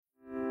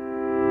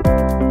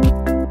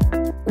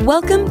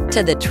Welcome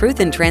to the Truth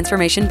and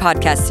Transformation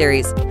podcast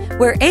series,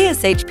 where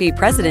ASHP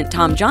President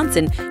Tom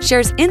Johnson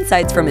shares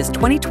insights from his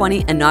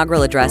 2020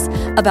 inaugural address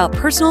about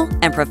personal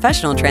and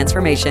professional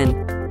transformation.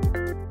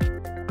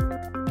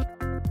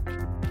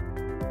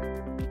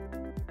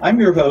 I'm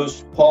your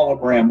host, Paul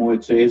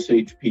Abramowitz,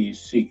 ASHP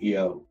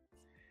CEO.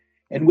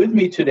 And with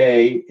me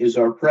today is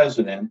our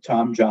president,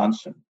 Tom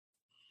Johnson.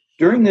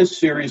 During this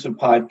series of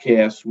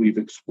podcasts, we've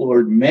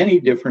explored many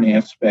different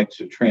aspects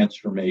of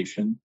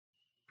transformation,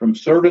 from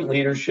servant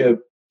leadership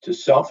to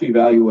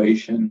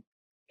self-evaluation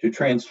to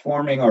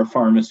transforming our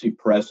pharmacy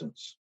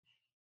presence.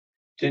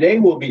 Today,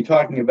 we'll be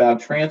talking about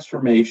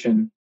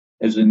transformation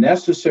as a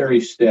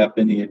necessary step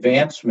in the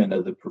advancement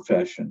of the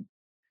profession,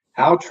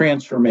 how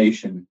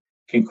transformation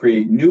can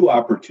create new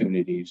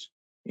opportunities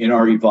in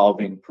our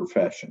evolving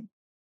profession.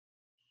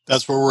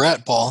 That's where we're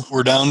at, Paul.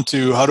 We're down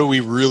to how do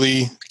we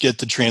really get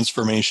to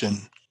transformation?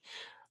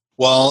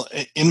 Well,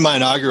 in my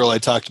inaugural, I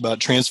talked about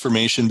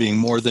transformation being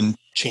more than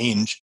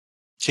change.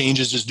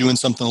 Change is just doing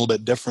something a little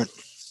bit different.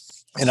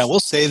 And I will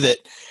say that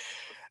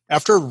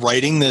after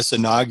writing this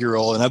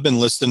inaugural, and I've been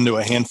listening to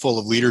a handful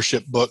of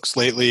leadership books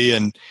lately,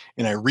 and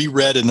I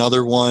reread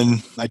another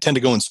one. I tend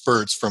to go in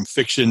spurts from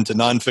fiction to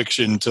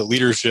nonfiction to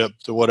leadership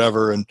to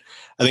whatever. And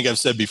I think I've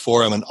said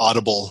before, I'm an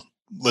Audible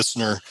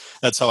listener.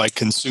 That's how I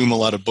consume a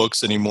lot of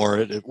books anymore.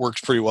 It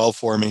works pretty well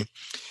for me.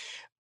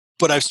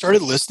 But I've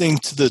started listening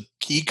to the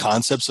key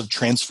concepts of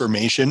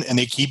transformation, and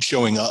they keep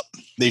showing up.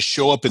 They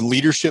show up in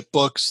leadership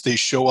books. They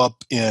show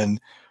up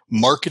in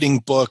marketing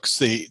books.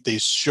 They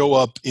show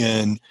up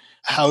in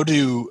how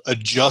to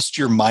adjust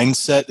your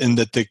mindset, and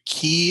that the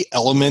key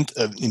element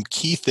and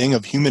key thing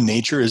of human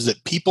nature is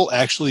that people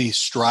actually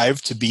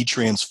strive to be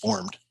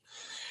transformed.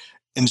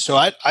 And so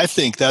I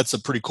think that's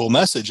a pretty cool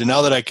message. And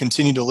now that I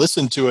continue to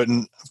listen to it,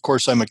 and of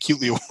course I'm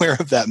acutely aware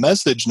of that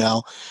message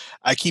now,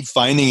 I keep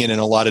finding it in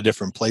a lot of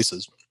different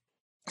places.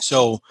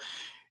 So,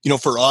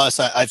 for us,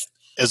 I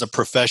as a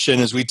profession,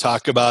 as we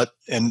talk about,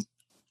 and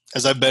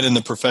as I've been in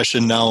the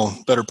profession now,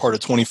 better part of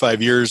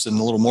 25 years and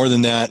a little more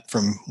than that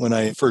from when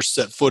I first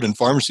set foot in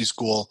pharmacy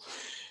school,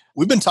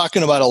 we've been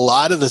talking about a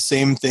lot of the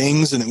same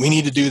things, and that we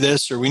need to do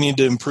this or we need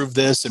to improve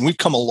this. And we've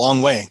come a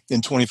long way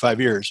in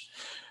 25 years.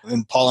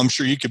 And Paul, I'm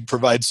sure you could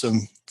provide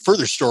some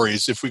further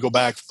stories if we go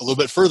back a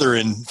little bit further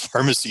in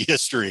pharmacy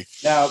history.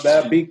 Now,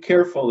 be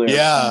careful there.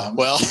 Yeah, Tom.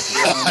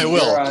 I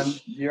will.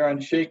 You're on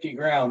shaky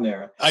ground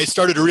there. I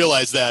started to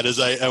realize that as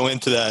I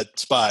went to that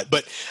spot.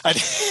 But I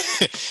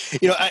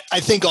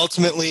think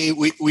ultimately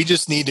we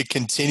just need to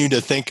continue to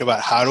think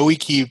about how do we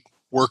keep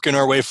working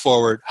our way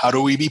forward? How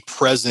do we be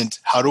present?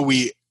 How do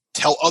we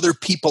tell other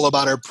people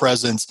about our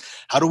presence?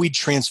 How do we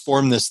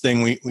transform this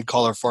thing we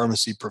call our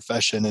pharmacy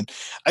profession? And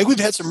I think we've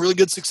had some really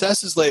good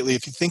successes lately.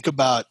 If you think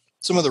about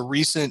some of the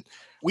recent,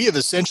 we have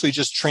essentially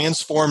just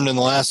transformed in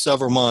the last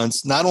several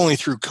months, not only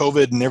through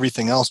COVID and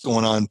everything else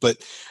going on, but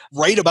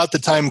right about the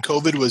time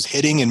COVID was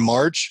hitting in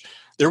March,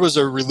 there was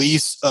a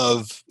release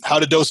of how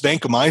to dose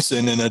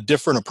vancomycin and a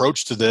different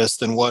approach to this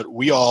than what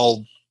we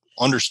all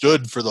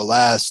understood for the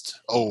last,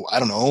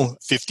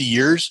 50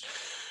 years.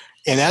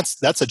 And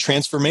that's a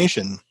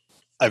transformation.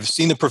 I've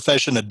seen the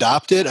profession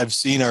adopt it. I've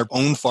seen our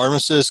own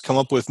pharmacists come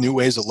up with new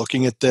ways of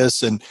looking at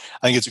this. And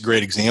I think it's a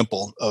great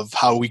example of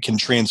how we can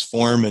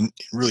transform and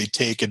really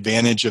take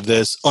advantage of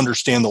this,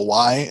 understand the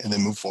why, and then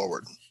move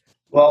forward.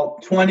 Well,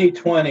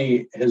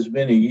 2020 has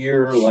been a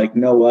year like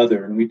no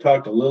other. And we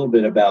talked a little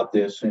bit about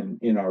this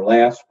in our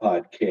last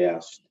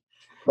podcast.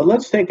 But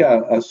let's take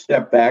a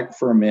step back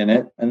for a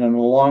minute. And then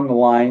along the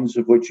lines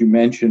of what you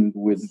mentioned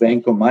with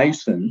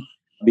vancomycin,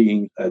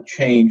 being a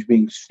change,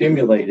 being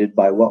stimulated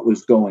by what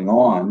was going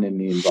on in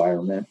the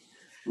environment.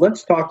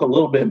 Let's talk a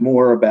little bit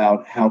more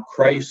about how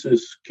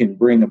crisis can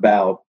bring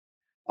about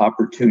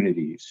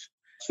opportunities,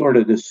 sort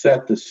of to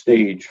set the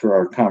stage for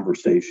our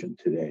conversation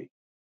today.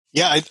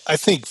 Yeah, I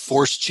think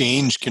forced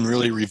change can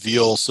really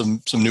reveal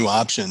some new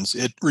options.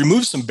 It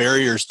removes some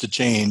barriers to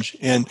change.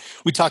 And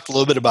we talked a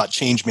little bit about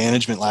change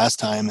management last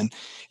time, and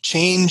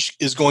change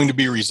is going to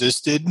be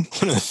resisted.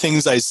 One of the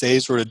things I say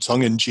sort of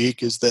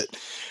tongue-in-cheek is that,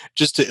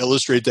 just to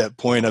illustrate that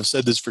point, I've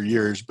said this for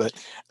years, but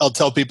I'll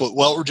tell people,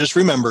 well, just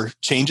remember,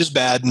 change is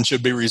bad and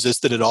should be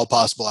resisted at all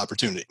possible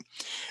opportunity.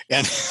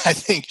 And I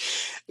think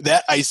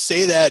that I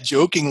say that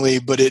jokingly,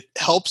 but it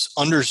helps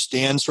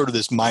understand sort of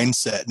this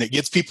mindset, and it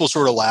gets people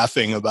sort of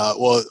laughing about,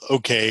 well,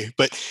 okay,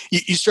 but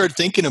you start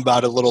thinking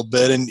about it a little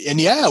bit, and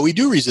yeah, we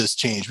do resist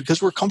change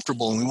because we're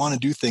comfortable and we want to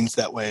do things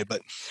that way.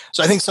 But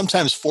so I think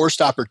sometimes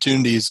forced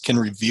opportunities can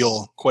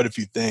reveal quite a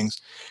few things.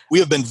 We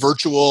have been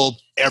virtual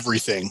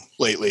everything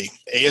lately.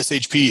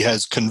 ASHP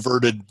has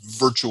converted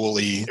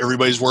virtually.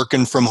 Everybody's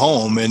working from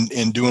home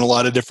and doing a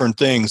lot of different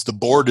things. The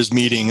board is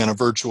meeting on a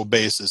virtual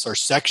basis. Our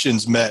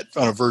sections met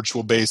on a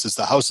virtual basis.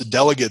 The House of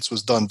Delegates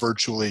was done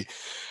virtually.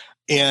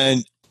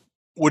 And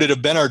would it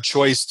have been our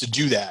choice to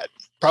do that?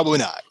 Probably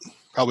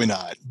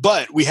not.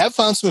 But we have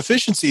found some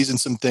efficiencies in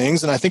some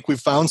things, and I think we've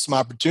found some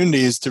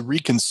opportunities to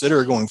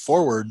reconsider going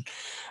forward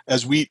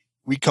as we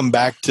come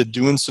back to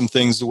doing some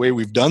things the way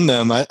we've done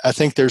them. I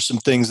think there's some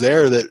things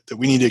there that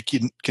we need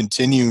to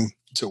continue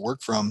to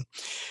work from.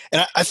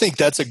 And I think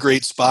that's a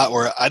great spot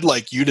where I'd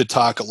like you to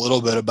talk a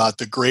little bit about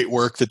the great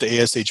work that the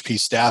ASHP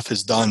staff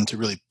has done to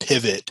really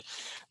pivot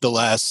the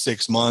last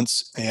 6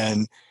 months.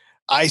 And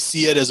I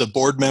see it as a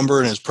board member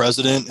and as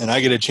president, and I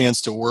get a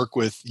chance to work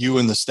with you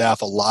and the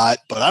staff a lot.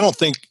 But I don't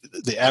think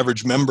the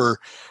average member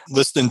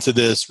listening to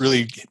this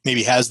really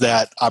maybe has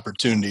that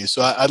opportunity.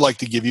 So I'd like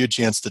to give you a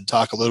chance to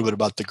talk a little bit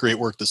about the great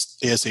work the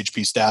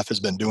ASHP staff has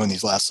been doing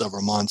these last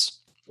several months.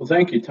 Well,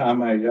 thank you,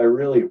 Tom. I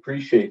really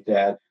appreciate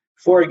that.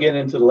 Before I get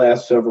into the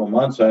last several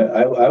months,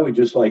 I would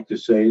just like to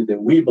say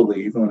that we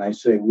believe, when I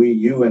say we,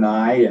 you and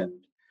I and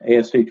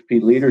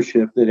ASHP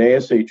leadership, that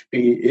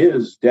ASHP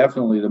is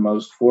definitely the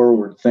most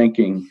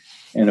forward-thinking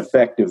and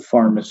effective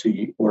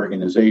pharmacy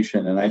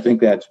organization. And I think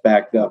that's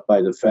backed up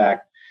by the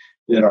fact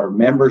that our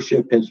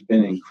membership has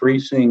been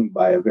increasing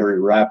by a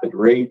very rapid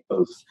rate,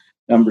 both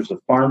numbers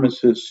of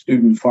pharmacists,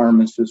 student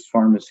pharmacists,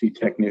 pharmacy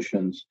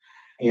technicians,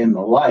 and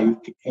the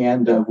like.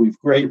 And we've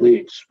greatly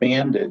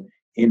expanded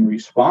in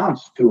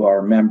response to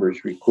our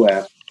members'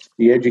 requests,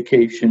 the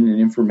education and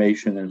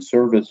information and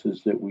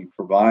services that we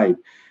provide.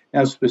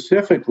 Now,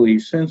 specifically,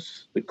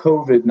 since the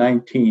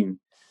COVID-19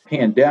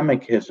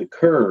 pandemic has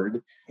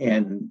occurred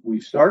and we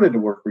started to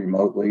work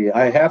remotely,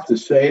 I have to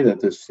say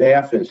that the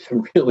staff has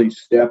really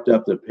stepped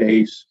up the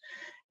pace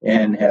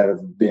and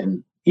have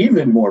been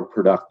even more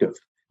productive,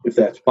 if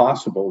that's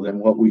possible, than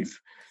what we've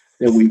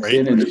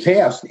been in the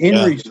past in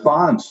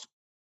response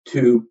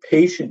to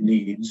patient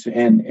needs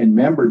and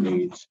member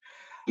needs.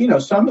 You know,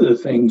 some of the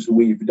things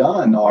we've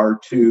done are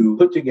to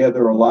put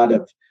together a lot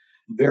of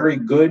very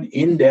good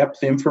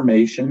in-depth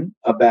information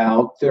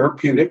about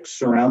therapeutics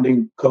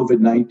surrounding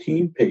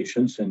COVID-19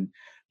 patients and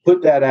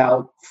put that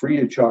out free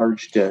of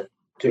charge to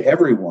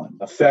everyone.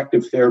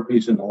 Effective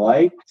therapies and the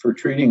like for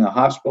treating a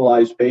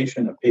hospitalized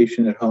patient, a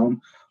patient at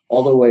home,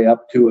 all the way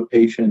up to a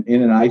patient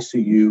in an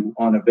ICU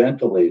on a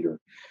ventilator.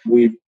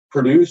 We've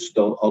produced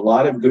a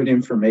lot of good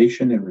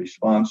information in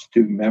response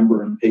to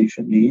member and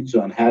patient needs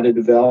on how to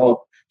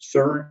develop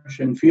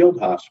surge and field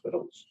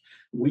hospitals.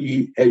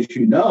 We, as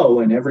you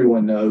know, and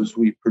everyone knows,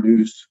 we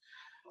produce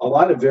a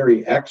lot of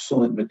very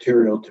excellent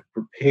material to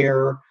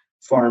prepare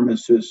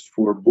pharmacists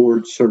for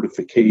board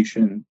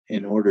certification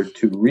in order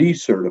to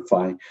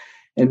recertify.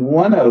 And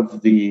one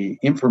of the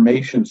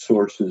information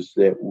sources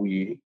that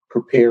we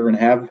prepare and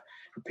have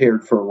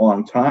prepared for a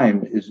long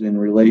time is in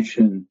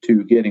relation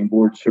to getting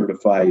board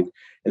certified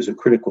as a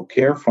critical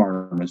care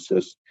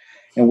pharmacist.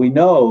 And we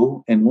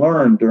know and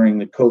learned during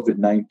the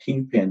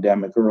COVID-19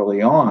 pandemic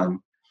early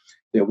on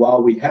that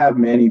while we have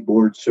many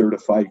board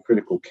certified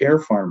critical care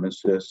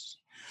pharmacists,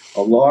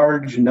 a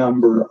large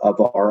number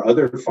of our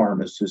other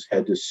pharmacists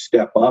had to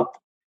step up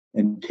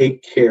and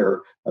take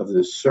care of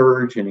the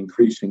surge and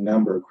increasing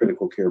number of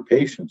critical care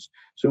patients.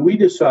 So we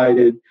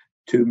decided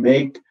to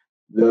make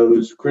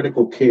those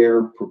critical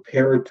care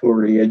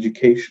preparatory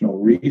educational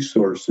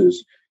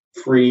resources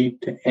free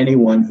to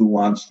anyone who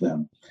wants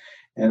them.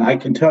 And I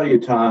can tell you,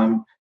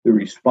 Tom, the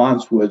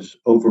response was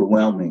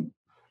overwhelming.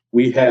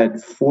 We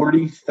had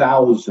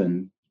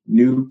 40,000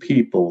 new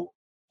people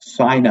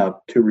sign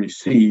up to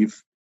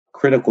receive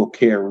critical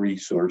care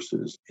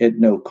resources at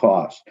no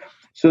cost.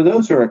 So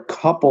those are a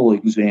couple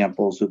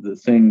examples of the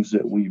things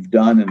that we've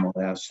done in the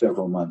last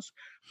several months.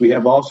 We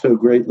have also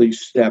greatly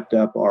stepped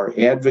up our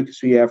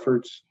advocacy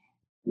efforts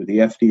with the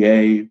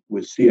FDA,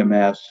 with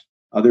CMS,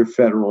 other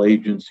federal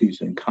agencies,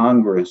 and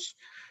Congress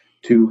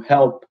to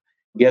help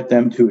get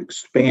them to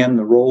expand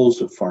the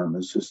roles of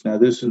pharmacists. Now,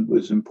 this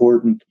was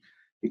important,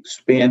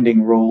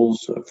 expanding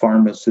roles of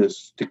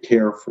pharmacists to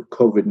care for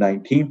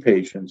COVID-19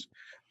 patients,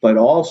 but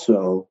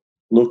also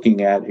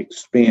looking at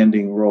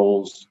expanding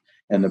roles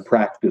and the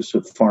practice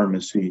of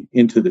pharmacy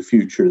into the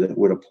future that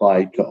would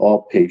apply to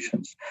all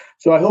patients.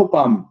 So I hope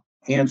I'm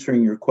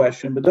answering your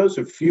question, but those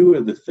are a few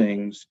of the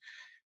things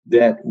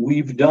that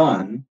we've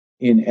done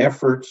in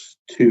efforts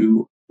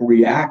to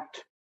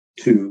react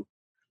to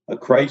a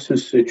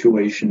crisis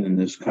situation in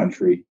this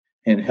country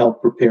and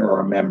help prepare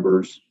our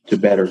members to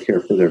better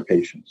care for their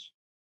patients.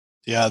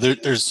 Yeah,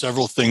 there's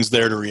several things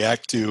there to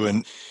react to.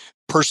 And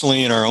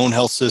personally, in our own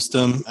health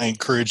system, I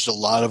encouraged a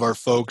lot of our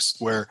folks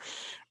where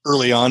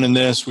early on in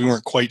this, we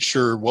weren't quite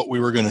sure what we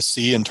were going to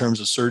see in terms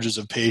of surges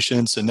of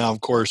patients. And now,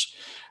 of course,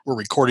 we're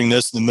recording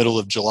this in the middle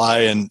of July,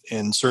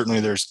 and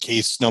certainly there's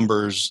case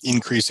numbers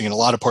increasing in a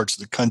lot of parts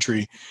of the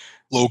country.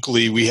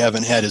 Locally, we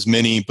haven't had as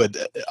many, but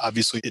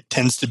obviously it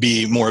tends to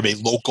be more of a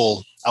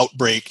local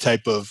outbreak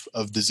type of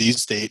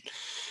disease state.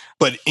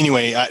 But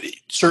anyway, I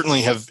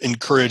certainly have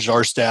encouraged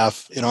our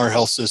staff in our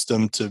health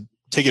system to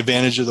take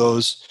advantage of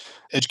those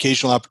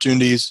educational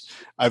opportunities.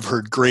 I've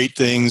heard great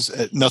things,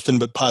 nothing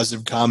but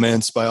positive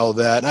comments by all of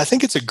that. And I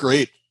think it's a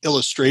great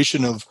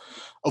illustration of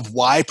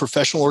why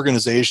professional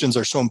organizations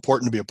are so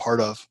important to be a part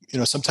of. You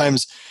know,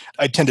 sometimes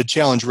I tend to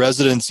challenge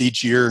residents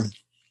each year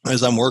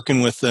as I'm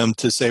working with them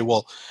to say,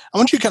 well, I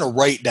want you to kind of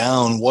write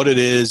down what it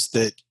is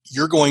that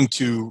you're going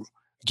to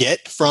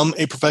get from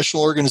a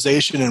professional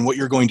organization and what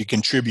you're going to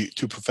contribute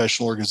to a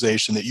professional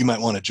organization that you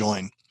might want to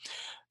join.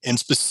 And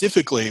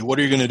specifically, what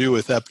are you going to do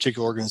with that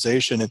particular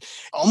organization? And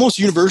almost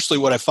universally,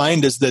 what I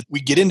find is that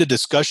we get into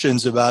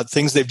discussions about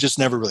things they've just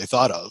never really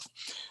thought of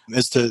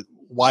as to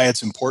why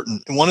it's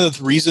important. And one of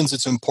the reasons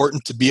it's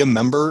important to be a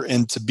member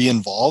and to be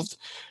involved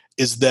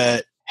is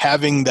that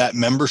having that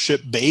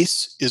membership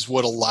base is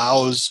what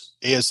allows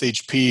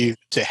ASHP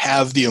to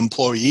have the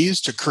employees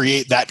to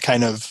create that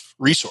kind of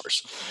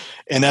resource.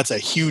 And that's a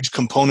huge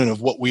component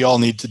of what we all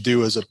need to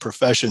do as a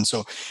profession.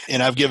 So,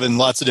 and I've given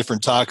lots of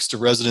different talks to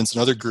residents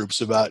and other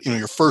groups about,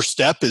 your first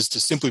step is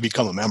to simply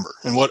become a member.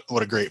 And what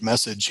a great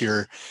message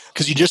here,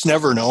 because you just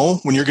never know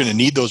when you're going to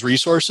need those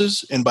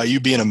resources. And by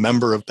you being a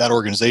member of that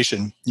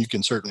organization, you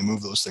can certainly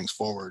move those things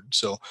forward.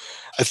 So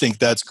I think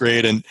that's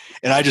great. And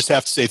I just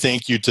have to say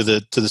thank you to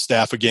the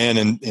staff again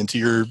and to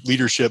your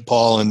leadership,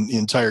 Paul, and the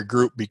entire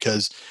group,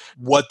 because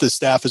what the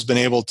staff has been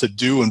able to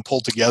do and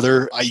pull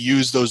together, I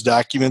use those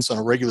documents on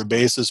a regular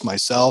basis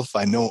myself.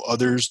 I know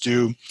others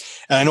do.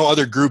 And I know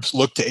other groups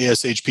look to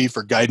ASHP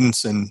for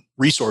guidance and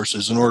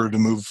resources in order to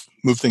move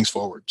things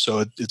forward.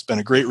 So it's been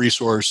a great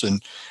resource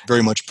and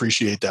very much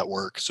appreciate that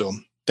work. So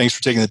thanks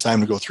for taking the time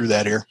to go through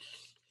that here.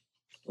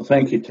 Well,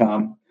 thank you,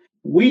 Tom.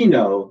 We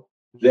know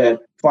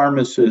that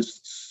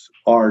pharmacists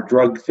are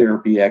drug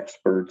therapy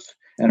experts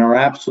and are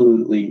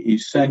absolutely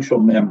essential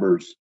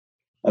members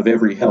of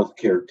every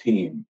healthcare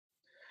team.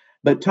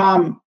 But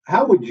Tom,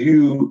 how would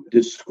you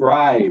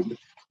describe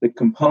the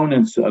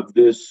components of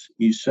this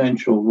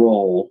essential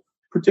role,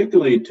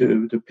 particularly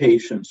to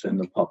patients and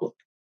the public?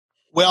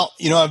 Well,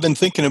 I've been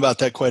thinking about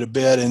that quite a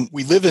bit, and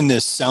we live in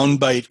this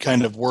soundbite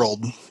kind of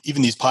world.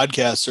 Even these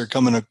podcasts are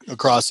coming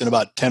across in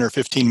about 10 or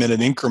 15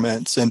 minute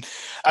increments, and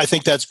I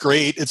think that's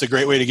great. It's a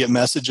great way to get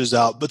messages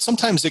out, but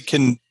sometimes it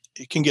can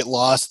get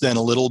lost then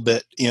a little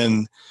bit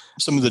in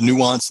some of the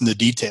nuance and the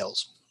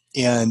details.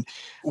 And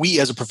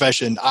we as a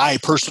profession, I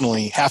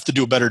personally have to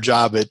do a better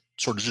job at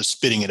sort of just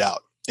spitting it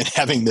out and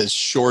having this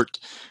short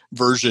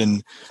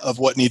version of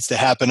what needs to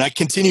happen. I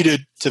continue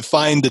to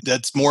find that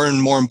that's more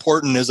and more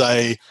important as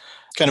I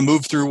kind of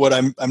move through what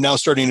I'm now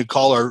starting to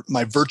call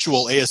my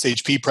virtual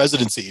ASHP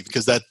presidency,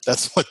 because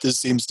that's what this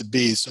seems to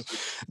be. So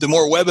the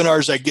more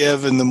webinars I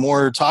give and the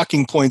more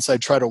talking points I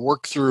try to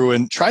work through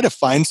and try to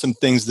find some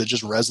things that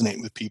just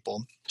resonate with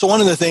people. So one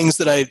of the things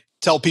that I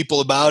tell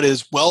people about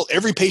is, well,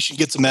 every patient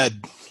gets a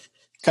med.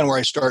 Kind of where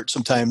I start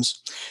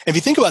sometimes. And if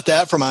you think about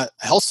that from a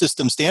health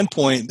system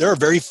standpoint, there are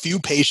very few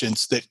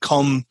patients that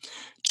come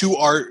to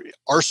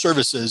our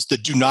services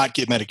that do not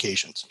get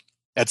medications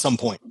at some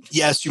point.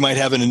 Yes, you might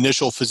have an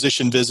initial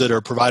physician visit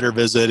or provider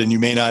visit, and you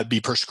may not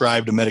be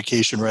prescribed a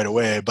medication right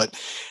away, but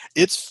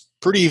it's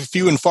pretty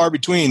few and far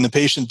between the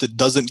patient that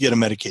doesn't get a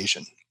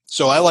medication.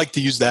 So I like to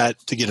use that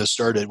to get us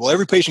started. Well,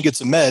 every patient gets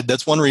a med.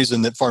 That's one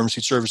reason that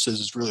pharmacy services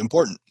is really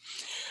important.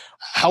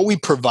 How we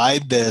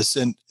provide this,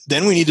 and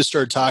then we need to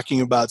start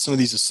talking about some of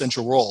these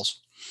essential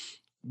roles.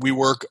 We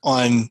work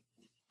on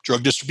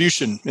drug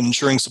distribution and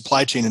ensuring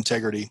supply chain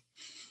integrity.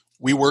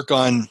 We work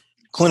on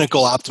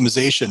clinical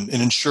optimization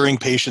and ensuring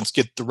patients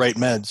get the right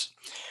meds.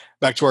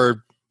 Back to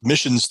our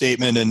mission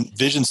statement and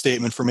vision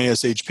statement from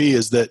ASHP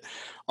is that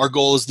our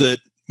goal is that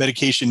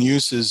medication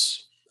use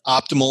is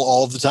optimal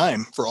all of the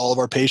time for all of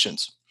our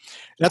patients.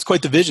 And that's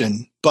quite the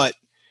vision, but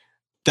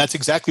that's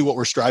exactly what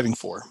we're striving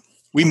for.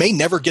 We may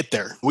never get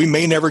there. We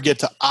may never get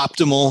to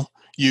optimal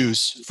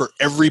use for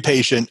every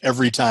patient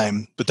every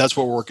time, but that's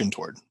what we're working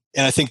toward.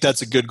 And I think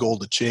that's a good goal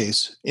to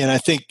chase. And I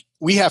think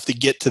we have to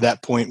get to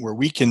that point where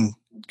we can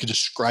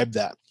describe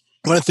that.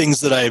 One of the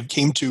things that I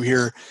came to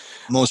here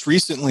most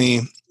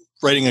recently,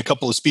 writing a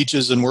couple of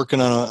speeches and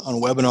working on a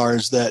webinar,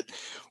 is that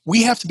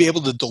we have to be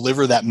able to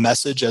deliver that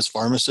message as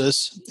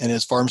pharmacists and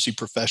as pharmacy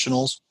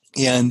professionals.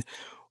 And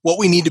what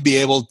we need to be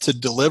able to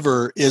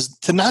deliver is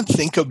to not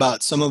think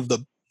about some of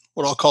the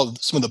what I'll call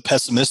some of the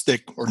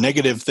pessimistic or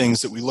negative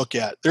things that we look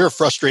at. There are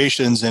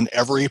frustrations in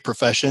every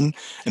profession,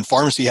 and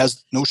pharmacy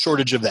has no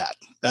shortage of that.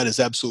 That is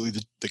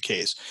absolutely the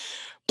case.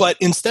 But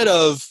instead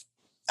of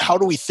how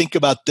do we think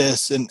about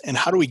this and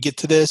how do we get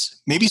to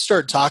this, maybe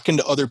start talking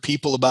to other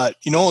people about,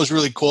 it was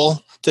really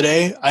cool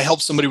today. I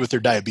helped somebody with their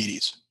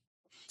diabetes.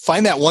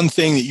 Find that one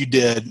thing that you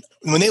did.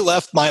 When they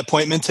left my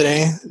appointment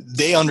today,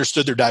 they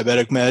understood their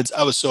diabetic meds.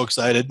 I was so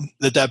excited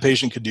that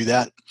patient could do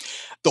that.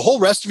 The whole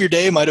rest of your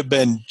day might have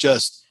been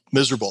just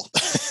miserable,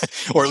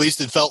 or at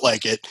least it felt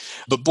like it.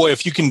 But boy,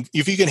 if you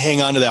can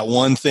hang on to that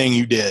one thing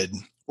you did,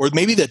 or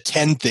maybe the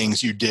 10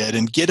 things you did,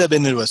 and get up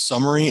into a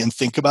summary and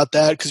think about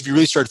that, because if you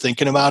really start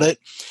thinking about it,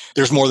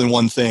 there's more than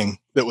one thing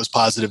that was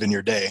positive in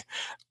your day.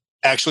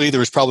 Actually, there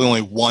was probably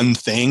only one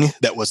thing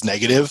that was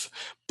negative,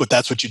 but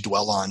that's what you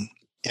dwell on.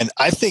 And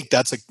I think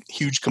that's a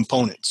huge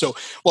component. So,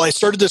 well, I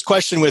started this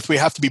question with, we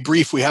have to be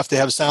brief, we have to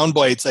have sound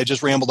bites. I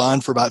just rambled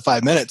on for about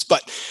 5 minutes,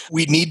 but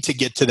we need to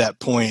get to that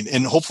point.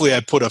 And hopefully I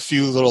put a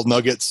few little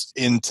nuggets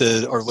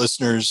into our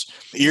listeners'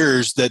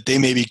 ears that they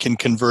maybe can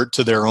convert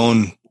to their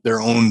own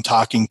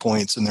talking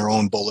points and their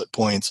own bullet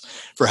points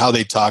for how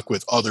they talk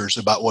with others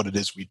about what it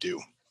is we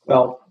do.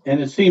 Well, and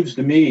it seems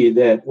to me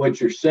that what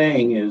you're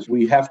saying is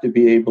we have to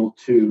be able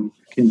to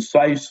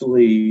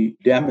concisely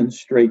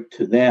demonstrate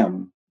to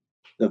them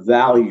the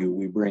value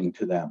we bring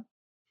to them.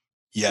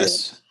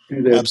 Yes,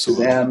 To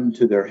them,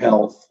 to their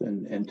health,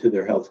 and to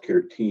their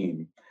healthcare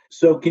team.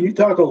 So can you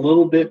talk a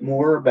little bit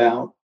more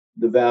about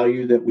the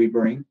value that we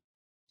bring?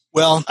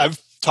 Well,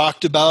 I've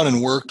talked about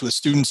and worked with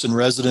students and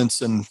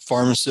residents and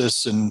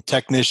pharmacists and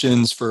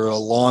technicians for a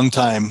long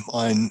time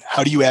on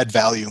how do you add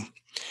value.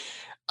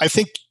 I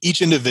think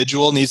each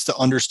individual needs to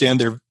understand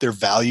their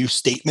value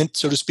statement,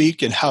 so to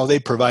speak, and how they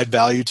provide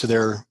value to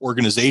their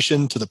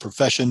organization, to the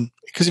profession.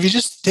 Because if you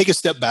just take a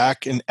step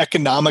back and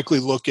economically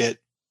look at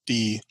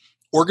the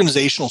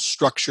organizational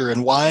structure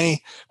and why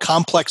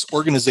complex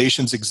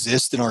organizations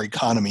exist in our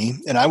economy,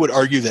 and I would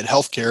argue that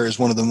healthcare is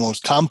one of the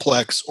most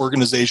complex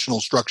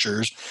organizational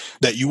structures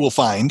that you will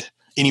find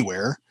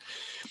anywhere.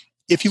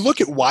 If you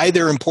look at why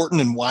they're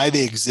important and why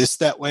they exist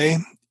that way,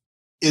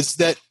 is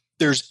that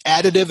there's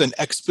additive and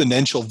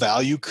exponential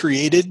value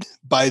created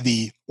by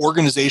the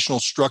organizational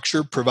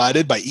structure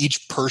provided by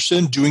each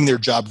person doing their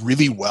job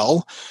really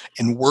well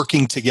and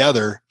working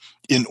together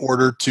in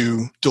order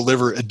to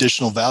deliver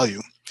additional value.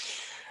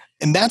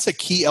 And that's a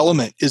key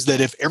element, is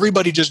that if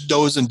everybody just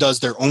goes and does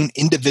their own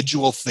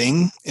individual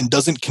thing and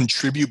doesn't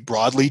contribute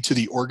broadly to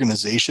the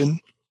organization,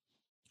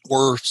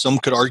 or some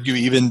could argue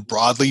even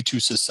broadly to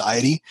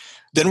society,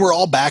 then we're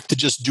all back to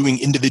just doing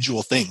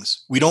individual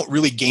things. We don't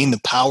really gain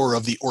the power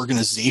of the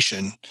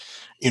organization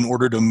in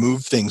order to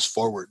move things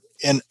forward.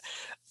 And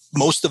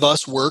most of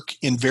us work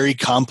in very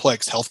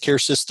complex healthcare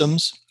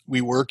systems.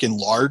 We work in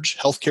large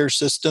healthcare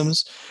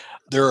systems.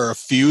 There are a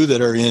few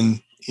that are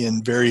in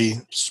very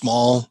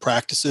small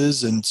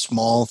practices and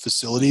small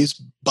facilities,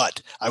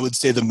 but I would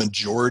say the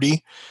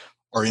majority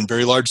are in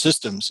very large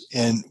systems.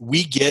 And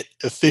we get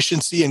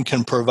efficiency and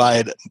can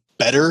provide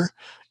better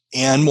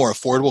and more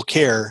affordable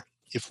care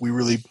if we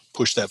really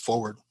push that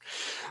forward.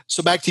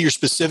 So back to your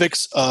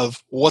specifics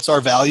of what's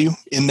our value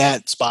in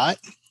that spot?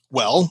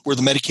 Well, we're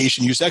the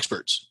medication use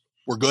experts.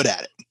 We're good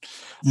at it.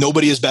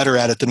 Nobody is better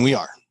at it than we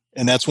are.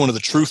 And that's one of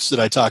the truths that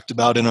I talked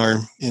about in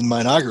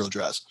my inaugural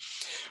address.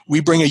 We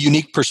bring a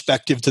unique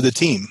perspective to the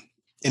team.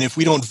 And if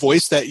we don't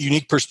voice that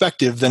unique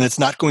perspective, then it's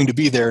not going to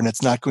be there and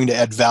it's not going to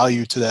add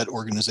value to that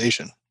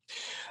organization.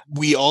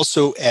 We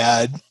also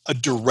add a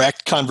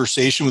direct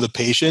conversation with a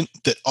patient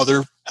that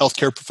other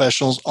healthcare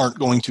professionals aren't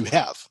going to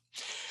have.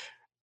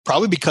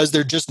 Probably because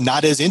they're just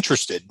not as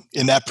interested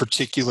in that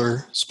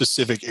particular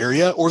specific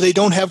area, or they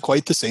don't have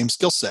quite the same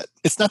skill set.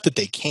 It's not that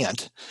they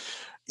can't.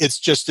 It's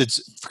just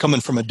it's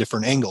coming from a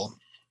different angle.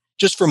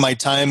 Just from my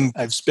time,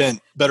 I've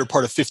spent better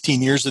part of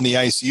 15 years in the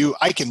ICU.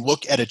 I can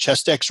look at a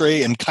chest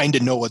x-ray and kind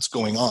of know what's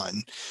going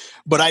on,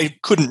 but I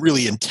couldn't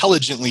really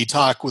intelligently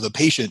talk with a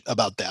patient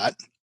about that.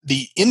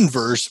 The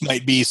inverse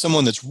might be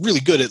someone that's really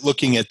good at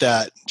looking at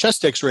that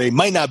chest x-ray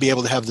might not be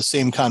able to have the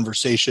same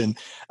conversation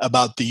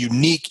about the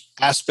unique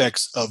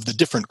aspects of the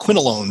different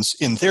quinolones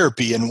in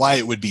therapy and why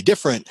it would be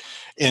different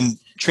and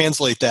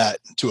translate that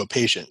to a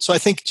patient. So I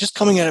think just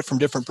coming at it from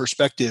different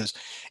perspectives,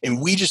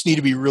 and we just need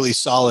to be really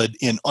solid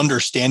in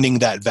understanding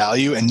that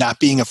value and not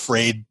being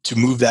afraid to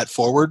move that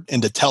forward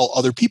and to tell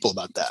other people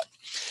about that.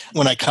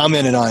 When I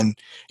commented on,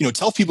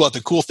 tell people about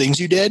the cool things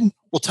you did,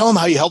 well, tell them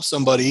how you helped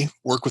somebody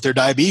work with their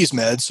diabetes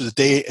meds so that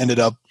they ended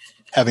up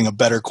having a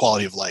better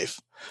quality of life.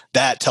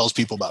 That tells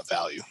people about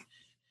value.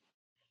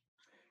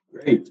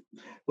 Great.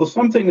 Well,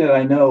 something that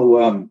I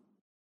know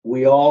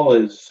we all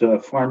as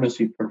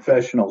pharmacy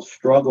professionals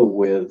struggle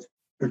with,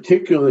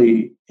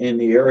 particularly in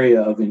the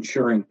area of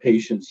ensuring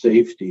patient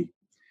safety,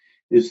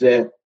 is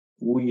that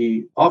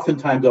we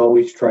oftentimes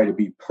always try to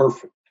be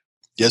perfect.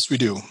 Yes, we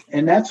do.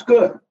 And that's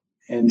good.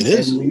 And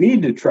we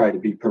need to try to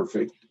be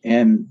perfect.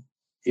 And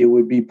it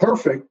would be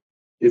perfect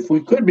if we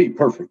could be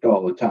perfect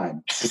all the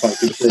time, if I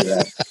could say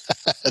that.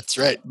 That's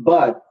right.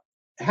 But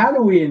how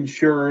do we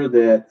ensure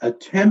that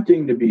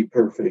attempting to be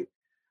perfect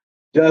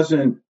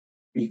doesn't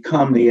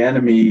become the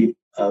enemy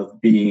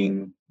of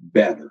being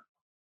better?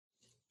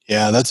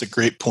 Yeah, that's a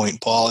great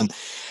point, Paul. And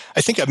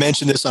I think I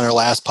mentioned this on our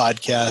last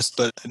podcast,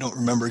 but I don't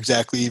remember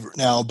exactly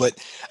now. But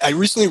I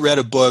recently read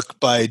a book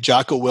by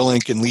Jocko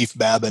Willink and Leif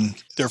Babin.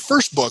 Their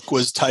first book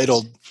was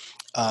titled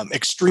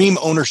Extreme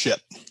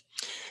Ownership.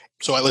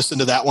 So I listened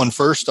to that one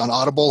first on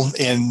Audible.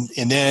 And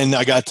then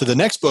I got to the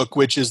next book,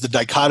 which is The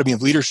Dichotomy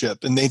of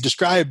Leadership. And they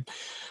describe,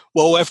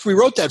 well, after we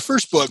wrote that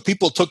first book,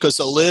 people took us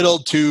a little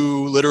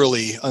too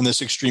literally on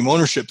this extreme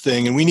ownership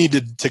thing. And we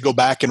needed to go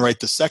back and write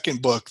the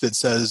second book that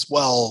says,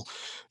 well,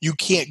 you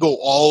can't go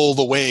all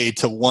the way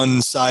to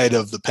one side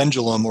of the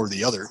pendulum or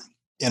the other.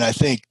 And I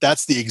think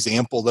that's the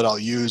example that I'll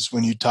use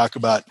when you talk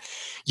about,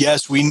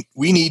 yes, we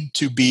need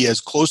to be as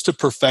close to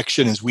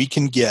perfection as we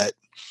can get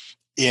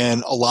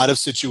in a lot of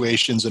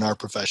situations in our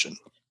profession.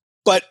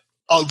 But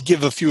I'll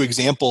give a few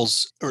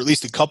examples, or at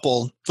least a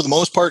couple. For the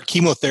most part,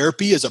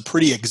 chemotherapy is a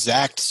pretty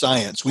exact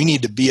science. We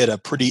need to be at a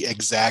pretty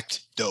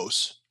exact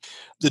dose.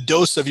 The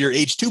dose of your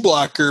H2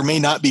 blocker may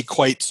not be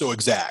quite so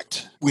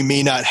exact. We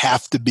may not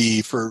have to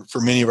be, for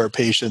many of our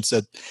patients,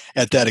 at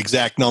that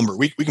exact number.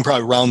 We can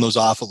probably round those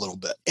off a little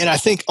bit. And I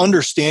think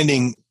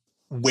understanding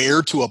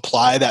where to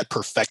apply that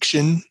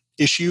perfection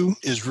issue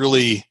is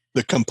really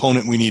the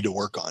component we need to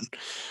work on.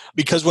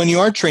 Because when you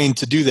are trained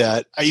to do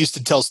that, I used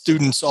to tell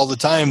students all the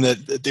time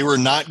that they were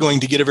not going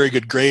to get a very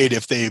good grade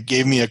if they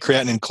gave me a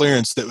creatinine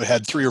clearance that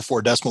had 3 or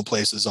 4 decimal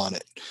places on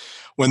it,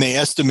 when they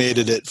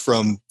estimated it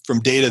from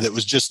data that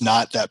was just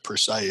not that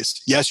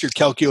precise. Yes, your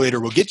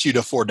calculator will get you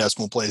to 4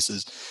 decimal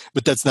places,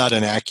 but that's not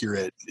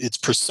inaccurate. It's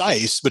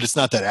precise, but it's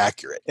not that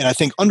accurate. And I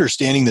think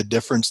understanding the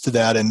difference to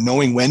that and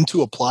knowing when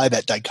to apply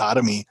that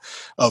dichotomy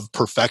of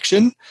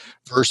perfection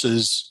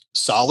versus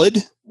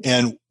solid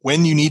and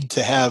when you need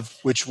to have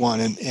which one.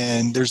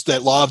 And there's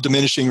that law of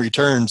diminishing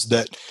returns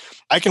that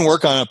I can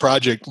work on a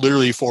project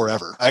literally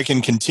forever. I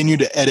can continue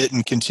to edit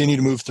and continue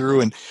to move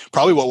through. And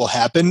probably what will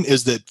happen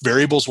is that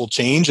variables will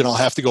change and I'll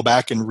have to go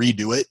back and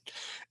redo it.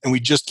 And we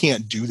just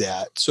can't do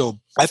that. So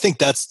I think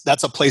that's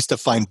a place to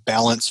find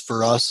balance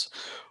for us.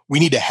 We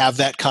need to have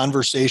that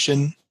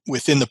conversation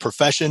within the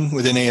profession,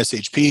 within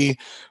ASHP,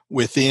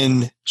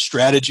 within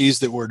strategies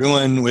that we're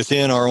doing,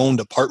 within our own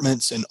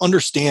departments, and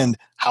understand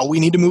how we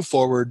need to move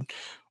forward,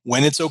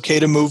 when it's okay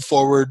to move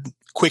forward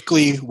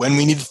quickly, when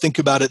we need to think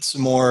about it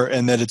some more,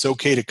 and that it's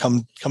okay to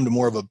come to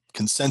more of a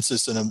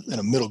consensus and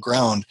a middle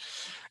ground,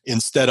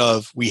 instead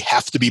of we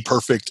have to be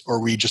perfect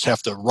or we just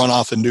have to run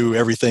off and do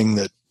everything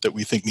that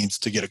we think needs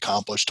to get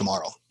accomplished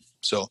tomorrow.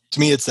 So to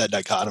me, it's that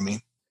dichotomy.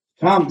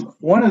 Tom,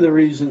 one of the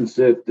reasons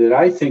that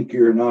I think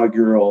your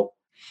inaugural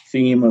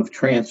theme of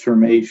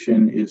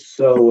transformation is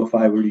so, if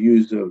I were to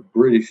use a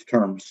British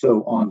term,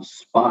 so on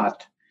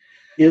spot,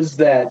 is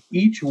that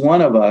each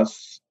one of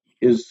us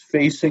is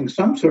facing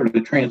some sort of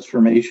a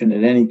transformation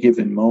at any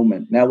given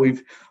moment. Now,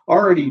 we've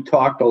already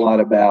talked a lot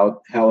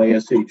about how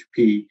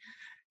ASHP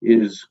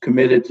is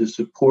committed to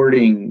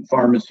supporting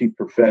pharmacy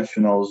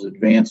professionals,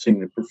 advancing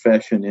the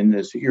profession in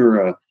this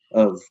era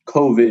of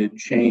COVID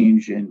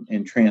change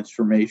and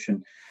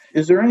transformation.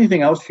 Is there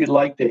anything else you'd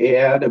like to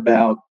add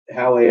about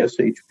how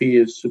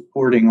ASHP is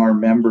supporting our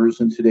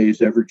members in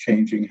today's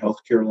ever-changing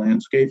healthcare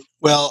landscape?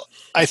 Well,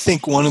 I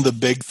think one of the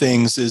big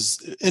things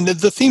is, and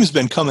the theme's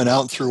been coming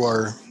out through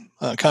our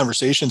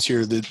conversations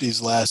here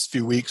these last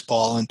few weeks,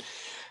 Paul, and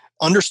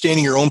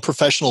understanding your own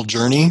professional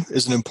journey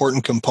is an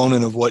important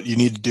component of what you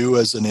need to do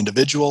as an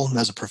individual and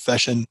as a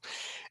profession.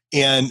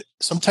 And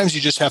sometimes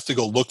you just have to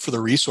go look for the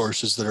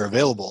resources that are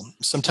available.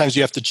 Sometimes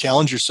you have to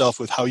challenge yourself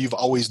with how you've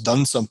always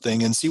done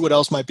something and see what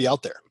else might be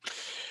out there.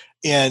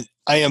 And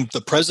I am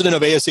the president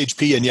of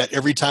ASHP, and yet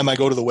every time I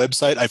go to the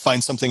website, I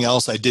find something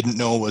else I didn't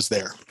know was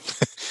there.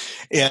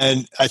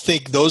 And I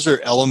think those are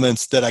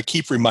elements that I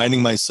keep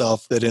reminding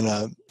myself that in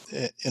a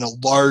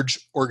large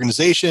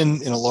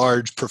organization, in a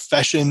large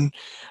profession,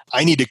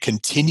 I need to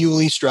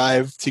continually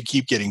strive to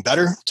keep getting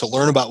better, to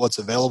learn about what's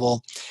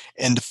available,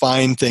 and to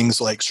find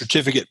things like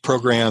certificate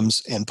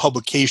programs and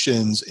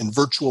publications and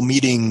virtual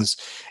meetings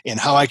and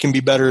how I can be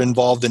better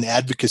involved in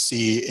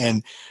advocacy.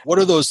 And what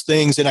are those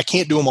things? And I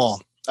can't do them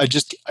all. I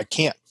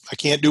can't. I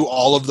can't do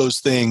all of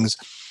those things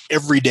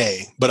every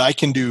day, but I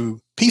can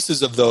do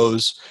pieces of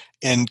those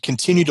and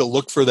continue to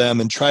look for them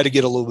and try to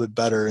get a little bit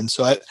better. And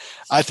so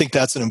I think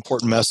that's an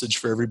important message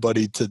for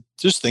everybody to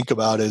just think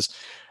about is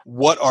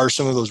what are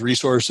some of those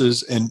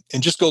resources and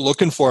just go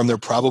looking for them. They're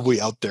probably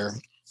out there.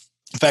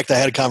 In fact, I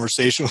had a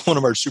conversation with one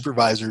of our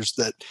supervisors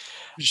that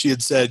she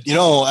had said,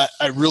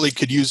 I really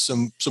could use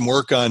some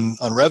work on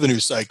revenue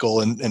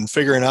cycle and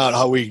figuring out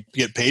how we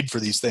get paid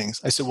for these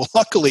things. I said, well,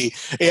 luckily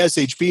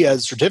ASHP has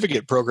a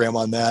certificate program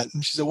on that.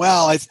 And she said,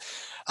 well,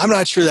 I'm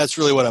not sure that's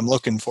really what I'm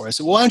looking for. I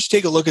said, well, why don't you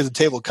take a look at the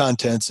table of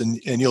contents and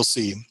you'll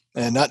see.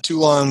 And not too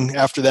long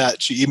after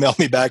that, she emailed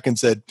me back and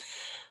said,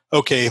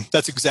 okay,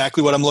 that's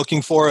exactly what I'm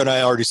looking for. And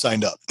I already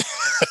signed up.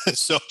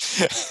 So,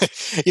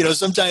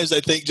 sometimes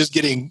I think just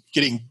getting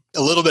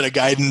a little bit of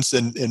guidance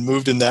and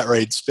moved in that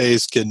right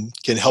space can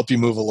help you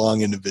move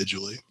along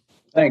individually.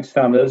 Thanks,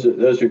 Tom. Those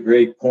are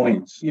great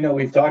points.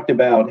 We've talked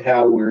about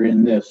how we're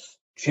in this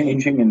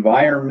changing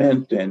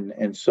environment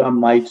and some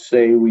might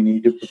say we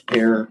need to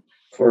prepare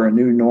for a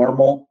new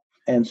normal.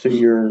 And so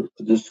your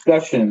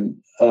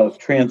discussion of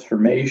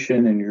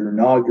transformation and your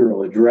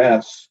inaugural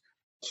address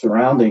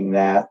surrounding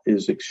that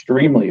is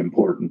extremely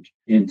important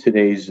in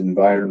today's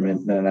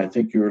environment. And I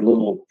think you're a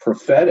little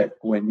prophetic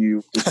when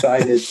you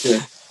decided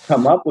to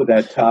come up with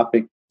that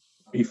topic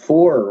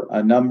before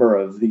a number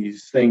of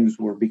these things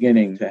were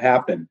beginning to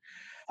happen.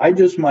 I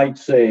just might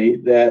say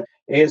that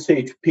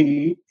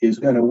ASHP is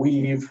going to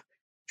weave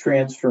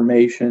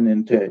transformation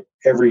into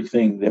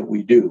everything that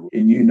we do.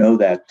 And you know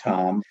that,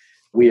 Tom.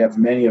 We have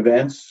many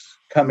events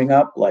coming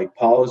up like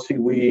Policy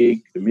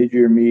Week, the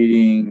mid-year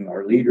meeting,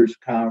 our Leaders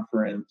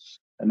Conference,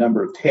 a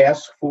number of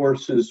task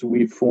forces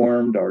we've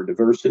formed, our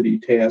diversity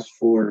task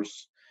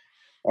force,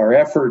 our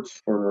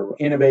efforts for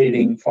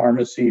innovating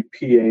pharmacy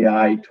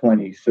PAI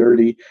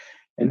 2030.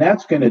 And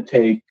that's going to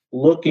take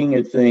looking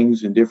at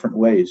things in different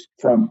ways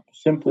from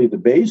simply the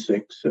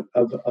basics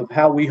of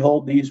how we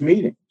hold these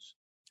meetings.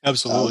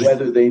 Absolutely.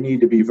 Whether they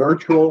need to be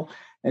virtual,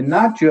 and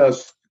not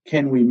just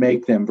can we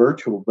make them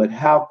virtual, but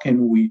how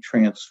can we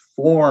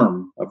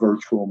transform a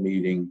virtual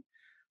meeting,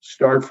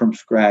 start from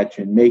scratch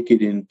and make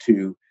it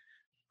into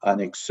an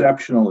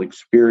exceptional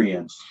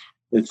experience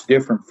that's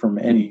different from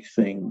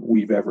anything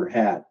we've ever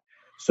had.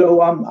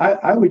 So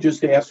I would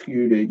just ask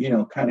you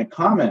to, kind of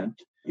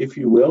comment, if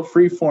you will,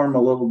 freeform a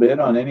little bit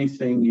on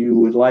anything you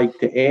would like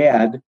to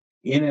add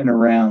in and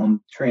around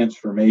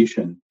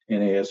transformation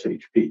in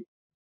ASHP.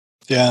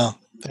 Yeah,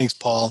 thanks,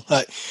 Paul.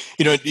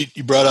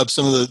 You brought up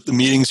some of the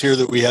meetings here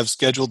that we have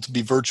scheduled to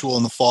be virtual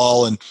in the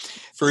fall, and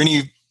for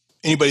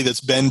anybody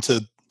that's been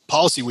to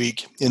Policy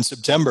Week in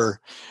September,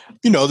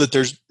 that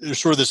there's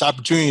sort of this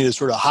opportunity to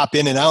sort of hop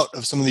in and out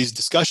of some of these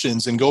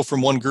discussions and go from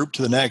one group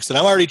to the next. And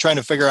I'm already trying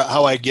to figure out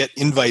how I get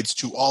invites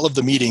to all of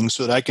the meetings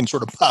so that I can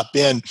sort of pop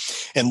in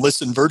and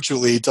listen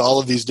virtually to all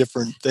of these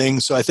different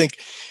things. So I think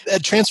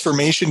that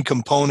transformation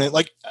component,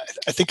 like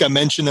I think I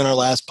mentioned in our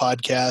last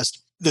podcast,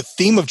 the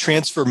theme of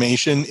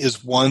transformation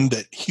is one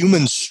that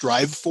humans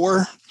strive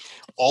for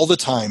all the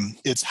time.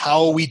 It's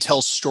how we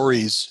tell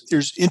stories.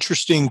 There's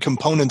interesting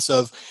components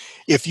of,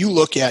 if you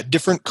look at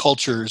different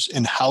cultures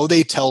and how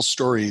they tell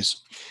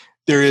stories,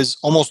 there is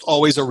almost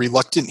always a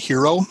reluctant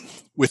hero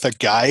with a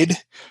guide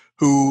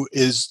who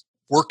is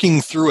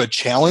working through a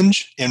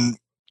challenge and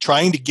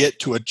trying to get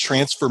to a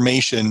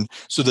transformation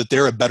so that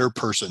they're a better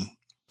person.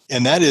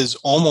 And that is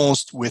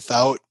almost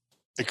without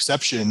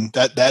exception,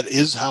 that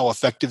is how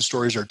effective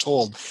stories are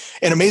told.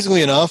 And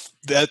amazingly enough,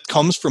 that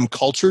comes from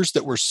cultures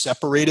that were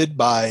separated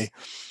by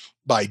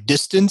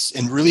distance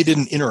and really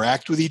didn't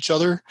interact with each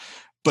other.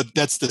 But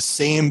that's the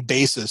same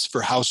basis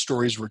for how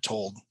stories were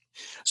told.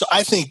 So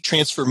I think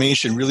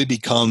transformation really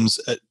becomes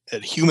a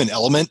human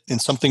element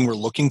and something we're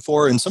looking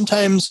for. And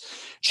sometimes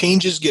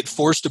changes get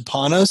forced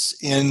upon us,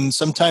 and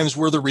sometimes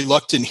we're the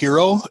reluctant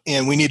hero,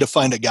 and we need to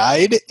find a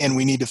guide, and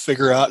we need to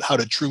figure out how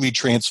to truly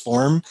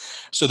transform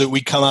so that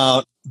we come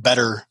out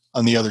better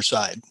on the other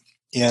side.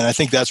 And I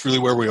think that's really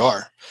where we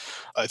are.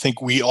 I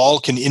think we all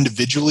can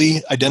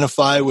individually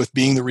identify with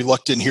being the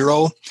reluctant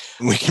hero.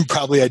 And we can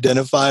probably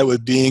identify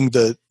with being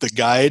the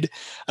guide.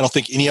 I don't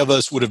think any of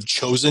us would have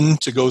chosen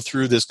to go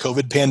through this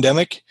COVID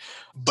pandemic,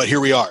 but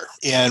here we are.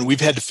 And we've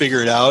had to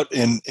figure it out.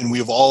 And we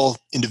have all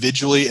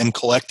individually and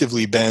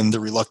collectively been the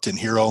reluctant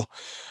hero.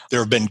 There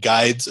have been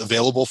guides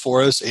available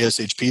for us.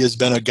 ASHP has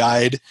been a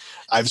guide.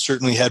 I've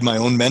certainly had my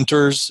own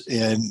mentors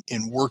in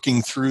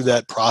working through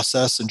that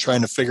process and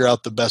trying to figure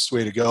out the best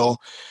way to go.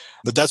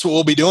 But that's what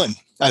we'll be doing.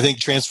 I think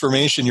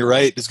transformation, you're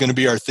right, is going to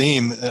be our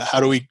theme. How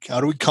do we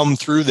come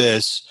through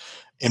this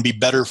and be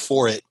better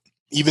for it,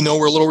 even though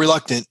we're a little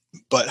reluctant?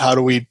 But how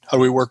do we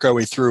work our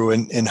way through,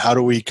 and how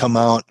do we come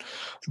out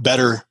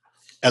better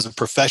as a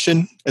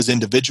profession, as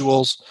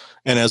individuals,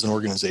 and as an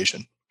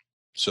organization?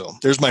 So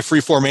there's my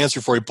free-form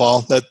answer for you,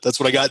 Paul. That's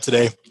what I got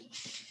today.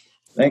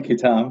 Thank you,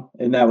 Tom.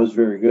 And that was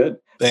very good.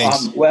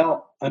 Thanks.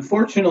 Well,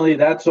 unfortunately,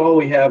 that's all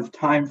we have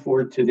time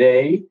for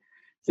today.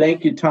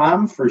 Thank you,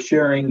 Tom, for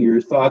sharing your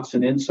thoughts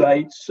and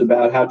insights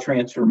about how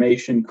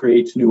transformation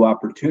creates new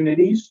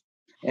opportunities.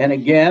 And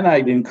again,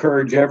 I'd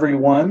encourage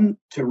everyone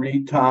to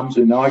read Tom's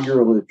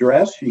inaugural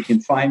address. You can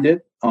find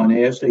it on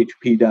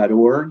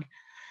ashp.org.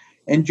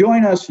 And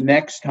join us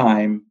next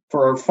time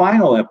for our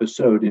final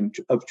episode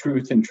of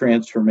Truth and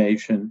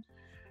Transformation,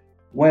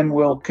 when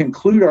we'll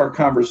conclude our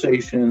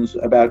conversations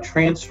about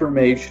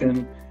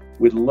transformation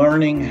with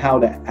learning how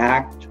to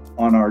act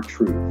on our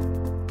truth.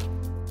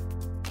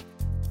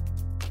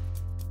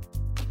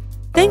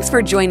 Thanks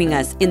for joining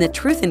us in the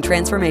Truth and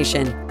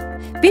Transformation.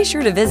 Be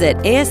sure to visit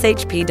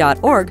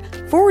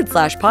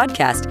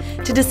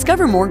ashp.org/podcast to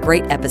discover more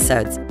great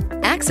episodes,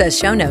 access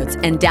show notes,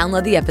 and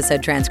download the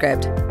episode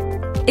transcript.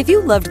 If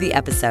you loved the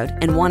episode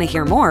and want to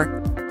hear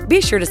more, be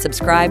sure to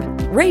subscribe,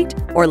 rate,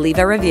 or leave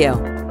a review.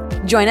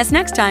 Join us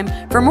next time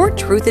for more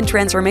Truth and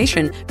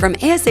Transformation from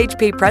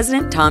ASHP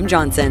President Tom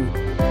Johnson.